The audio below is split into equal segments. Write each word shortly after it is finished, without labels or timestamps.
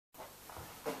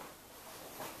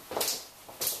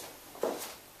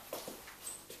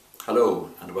Hello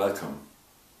and welcome.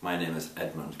 My name is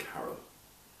Edmond Carroll.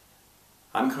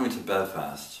 I'm coming to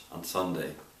Belfast on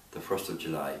Sunday, the 1st of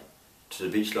July, to the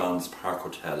Beechlawn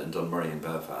Hotel in Dunmurry in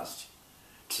Belfast,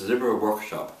 to deliver a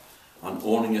workshop on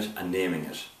owning it and naming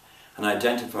it, and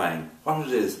identifying what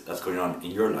it is that's going on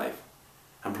in your life,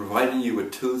 and providing you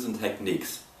with tools and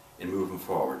techniques in moving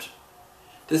forward.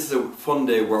 This is a fun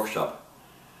day workshop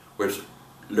with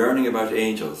learning about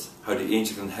angels, how the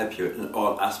angels can help you in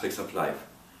all aspects of life,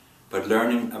 but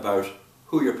learning about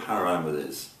who your power animal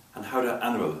is and how that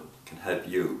animal can help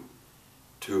you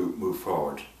to move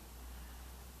forward.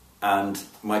 And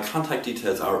my contact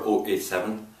details are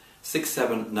 087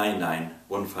 6799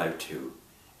 152.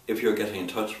 If you're getting in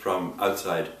touch from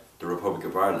outside the Republic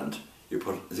of Ireland, you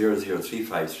put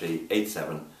 00353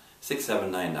 87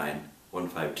 6799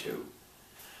 152.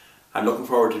 I'm looking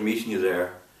forward to meeting you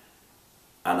there,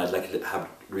 and I'd like to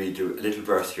read you a little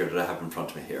verse here that I have in front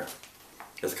of me here.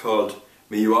 It's called,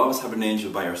 "May you always have an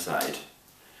angel by your side,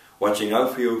 watching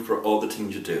out for you for all the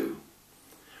things you do,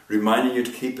 reminding you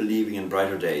to keep believing in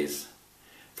brighter days,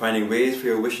 finding ways for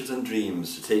your wishes and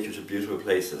dreams to take you to beautiful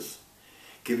places,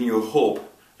 giving you a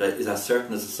hope that is as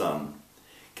certain as the sun,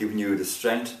 giving you the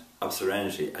strength of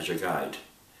serenity as your guide.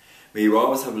 May you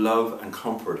always have love and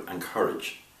comfort and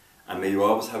courage, and may you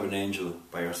always have an angel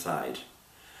by your side,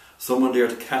 someone there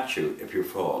to catch you if you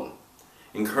fall,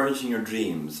 encouraging your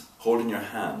dreams, holding your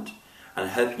hand, and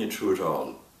helping you through it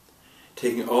all,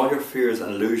 taking all your fears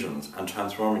and illusions and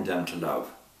transforming them to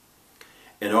love.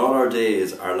 In all our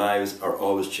days, our lives are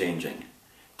always changing.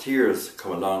 Tears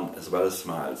come along as well as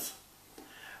smiles.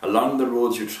 Along the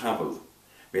roads you travel,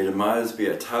 may the miles be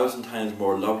 1,000 times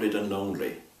more lovely than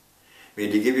lonely. May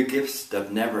they give you gifts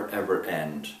that never ever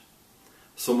end.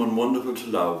 Someone wonderful to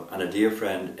love and a dear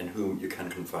friend in whom you can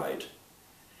confide.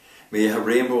 May you have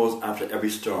rainbows after every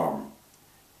storm.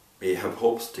 May you have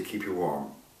hopes to keep you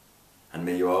warm. And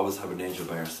may you always have an angel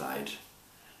by your side."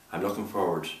 I'm looking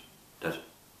forward that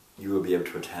you will be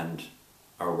able to attend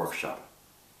our workshop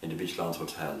in the Beechlawn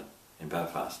Hotel in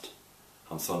Belfast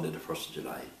on Sunday the 1st of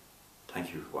July.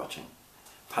 Thank you for watching.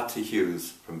 Patsy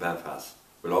Hughes from Belfast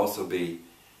will also be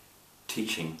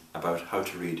teaching about how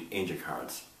to read angel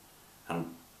cards.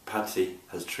 And Patsy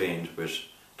has trained with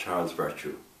Doreen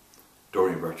Virtues,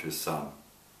 Doreen Virtues' son,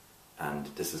 and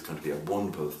this is going to be a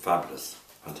wonderful, fabulous,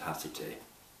 fantastic day.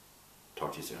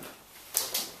 Talk to you soon.